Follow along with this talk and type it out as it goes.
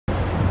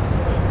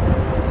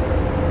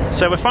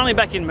So we're finally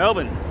back in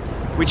Melbourne,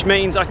 which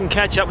means I can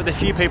catch up with a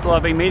few people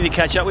I've been meaning to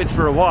catch up with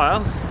for a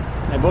while.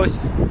 Hey boys.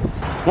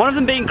 One of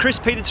them being Chris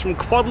Peters from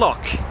Quadlock.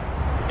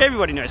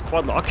 Everybody knows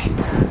Quadlock.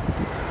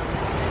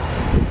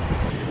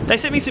 They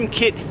sent me some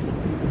kit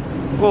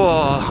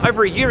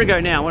over a year ago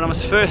now when I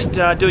was first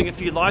doing a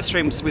few live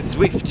streams with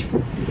Zwift.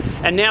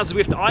 And now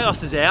Zwift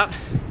iOS is out,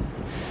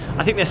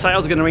 I think their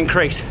sales are going to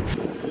increase.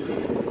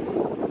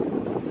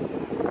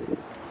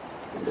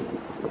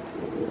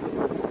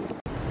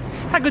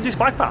 How good's this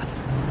bike path?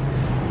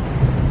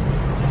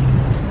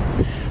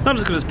 Not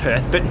as good as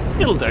Perth, but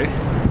it'll do.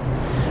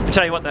 I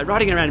tell you what though,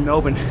 riding around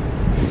Melbourne,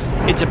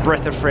 it's a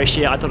breath of fresh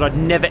air. I thought I'd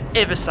never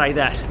ever say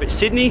that, but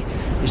Sydney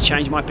has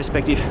changed my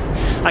perspective.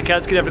 Okay,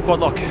 let's get over to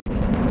Quadlock.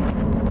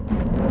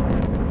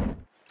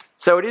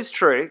 So it is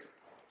true,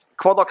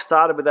 Quadlock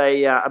started with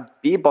a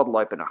beer bottle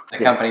opener. The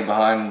company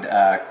behind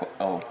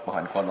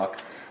Quadlock.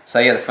 So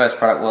yeah, the first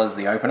product was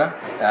the opener,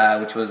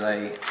 which was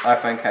a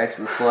iPhone case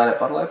with a slide-out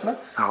bottle opener.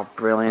 Oh,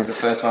 brilliant. It was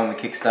the first one we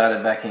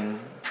kickstarted back in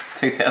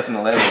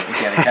 2011 if you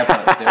had a cap on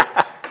it still.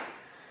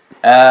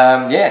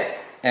 Yeah,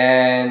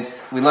 and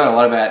we learned a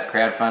lot about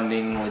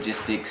crowdfunding,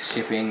 logistics,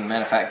 shipping,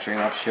 manufacturing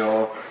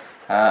offshore.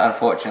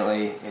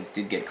 Unfortunately, it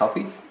did get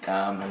copied,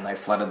 and they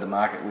flooded the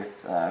market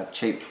with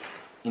cheap,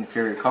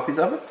 inferior copies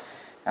of it.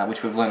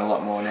 Which we've learned a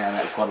lot more now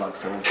at Quadlock,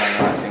 so we've done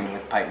the right thing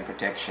with patent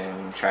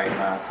protection,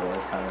 trademarks, all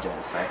those kind of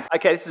jazz. So.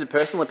 Okay, this is a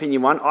personal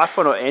opinion one.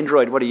 iPhone or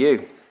Android, what are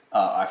you?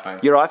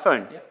 iPhone. Your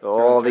iPhone? Yep.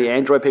 Oh, the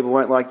Android people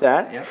won't like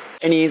that? Yep.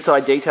 Any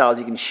inside details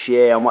you can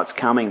share on what's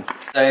coming?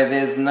 So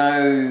there's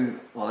no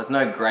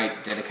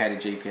great dedicated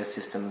GPS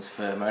systems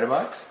for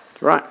motorbikes.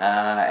 Right.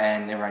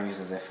 And everyone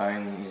uses their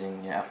phone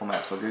using Apple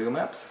Maps or Google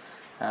Maps.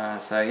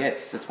 So yeah,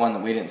 it's one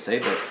that we didn't see,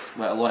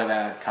 but a lot of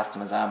our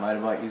customers are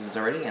motorbike users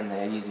already, and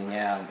they're using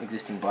our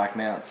existing bike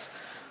mounts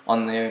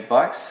on their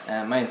bikes.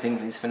 Main thing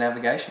is for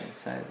navigation.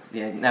 So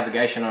yeah,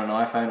 navigation on an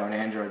iPhone or an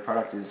Android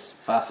product is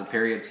far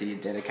superior to your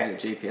dedicated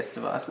GPS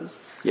devices.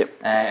 Yep.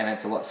 And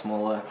it's a lot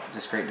smaller,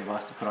 discrete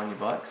device to put on your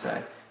bike.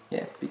 So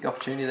yeah, big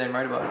opportunity there in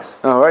motorbikes.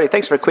 Alrighty,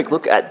 thanks for a quick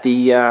look at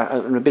the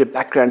a bit of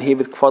background here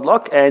with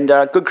Quadlock, and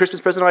good Christmas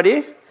present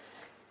idea?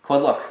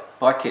 Quadlock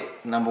Bike Kit,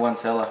 #1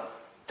 seller.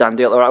 Done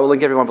deal. All right, we'll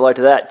link everyone below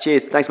to that.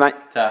 Cheers. Thanks, mate.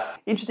 Ta.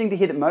 Interesting to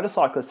hear that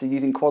motorcyclists are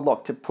using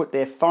Quadlock to put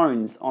their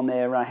phones on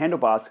their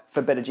handlebars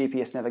for better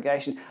GPS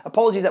navigation.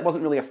 Apologies, that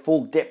wasn't really a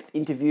full depth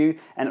interview,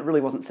 and it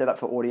really wasn't set up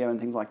for audio and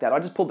things like that. I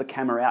just pulled the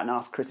camera out and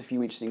asked Chris a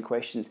few interesting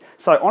questions.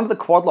 So onto the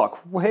Quadlock.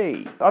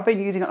 I've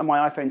been using it on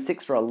my iPhone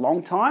 6 for a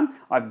long time.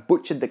 I've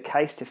butchered the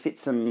case to fit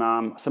some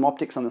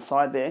optics on the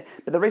side there.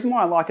 But the reason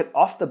why I like it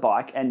off the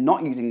bike and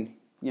not using,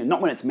 not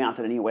when it's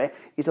mounted anywhere,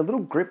 is a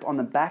little grip on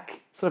the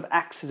back sort of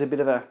acts as a bit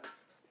of a,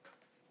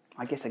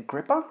 I guess a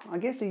gripper, I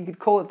guess you could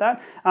call it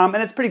that. And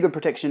it's pretty good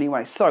protection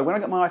anyway. So when I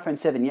got my iPhone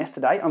 7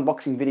 yesterday,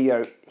 unboxing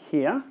video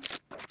here.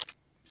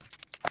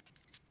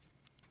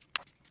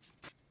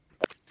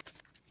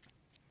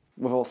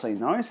 We've all seen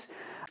those.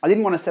 I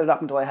didn't want to set it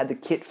up until I had the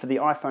kit for the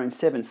iPhone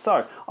 7.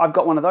 So I've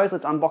got one of those.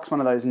 Let's unbox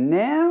one of those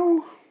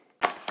now.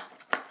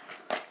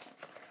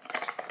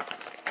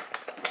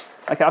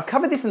 Okay, I've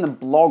covered this in the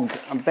blog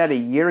about a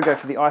year ago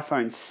for the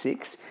iPhone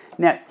 6.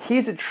 Now,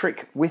 here's a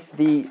trick with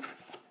the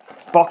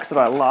box that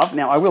I love.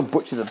 Now, I will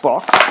butcher the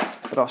box,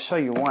 but I'll show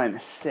you why in a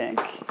sec.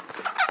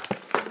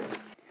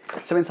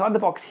 So inside the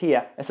box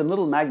here are some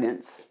little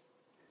magnets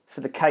for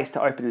the case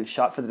to open and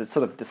shut, for the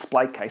sort of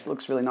display case. It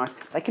looks really nice.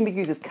 They can be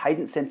used as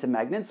cadence sensor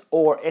magnets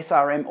or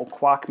SRM or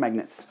quark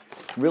magnets.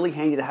 Really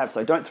handy to have,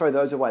 so don't throw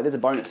those away. There's a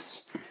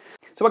bonus.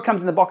 So what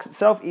comes in the box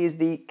itself is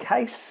the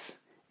case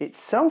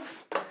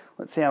itself.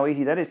 Let's see how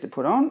easy that is to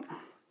put on.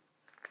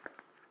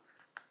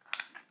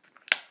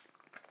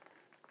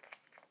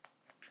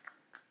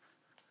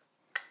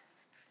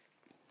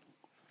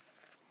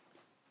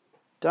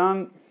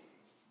 Done.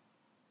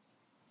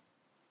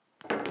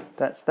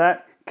 That's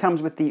that.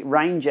 Comes with the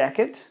rain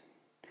jacket.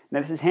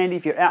 Now this is handy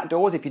if you're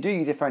outdoors, if you do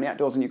use your phone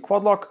outdoors on your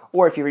Quadlock,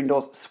 or if you're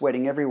indoors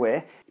sweating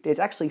everywhere. There's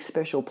actually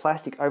special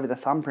plastic over the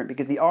thumbprint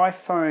because the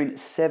iPhone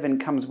 7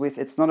 comes with,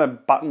 it's not a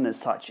button as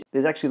such.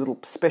 There's actually a little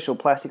special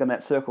plastic on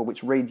that circle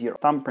which reads your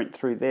thumbprint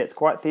through there. It's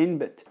quite thin,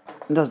 but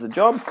it does the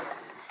job.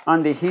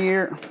 Under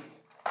here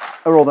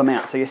are all the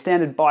mounts. So your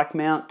standard bike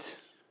mount.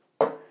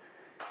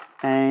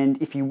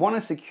 And if you want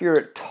to secure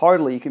it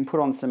totally, you can put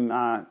on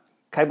some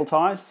cable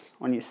ties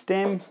on your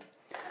stem.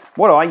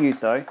 What I use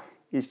though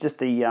is just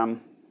the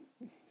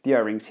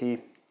O-rings here.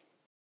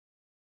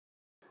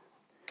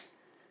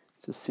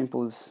 It's as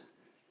simple as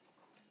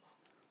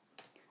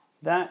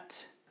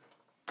that.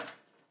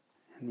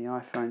 And the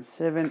iPhone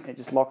 7, it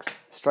just locks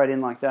straight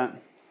in like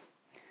that.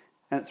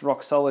 And it's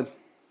rock solid.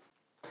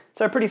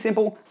 So pretty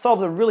simple,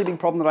 solves a really big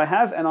problem that I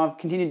have, and I've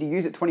continued to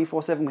use it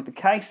 24/7 with the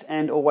case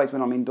and always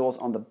when I'm indoors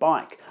on the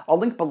bike. I'll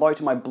link below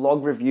to my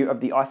blog review of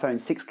the iPhone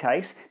 6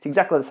 case. It's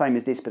exactly the same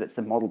as this, but it's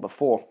the model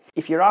before.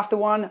 If you're after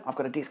one, I've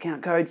got a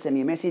discount code, send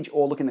me a message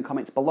or look in the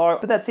comments below.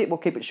 But that's it, we'll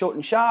keep it short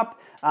and sharp.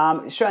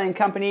 Australian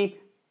company,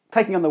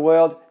 taking on the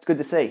world, it's good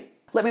to see.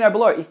 Let me know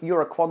below if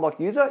you're a Quadlock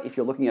user, if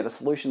you're looking at a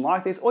solution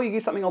like this, or you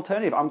use something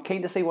alternative. I'm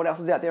keen to see what else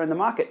is out there in the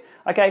market.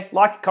 Okay,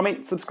 like,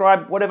 comment,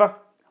 subscribe, whatever.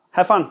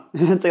 Have fun.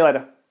 See you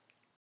later.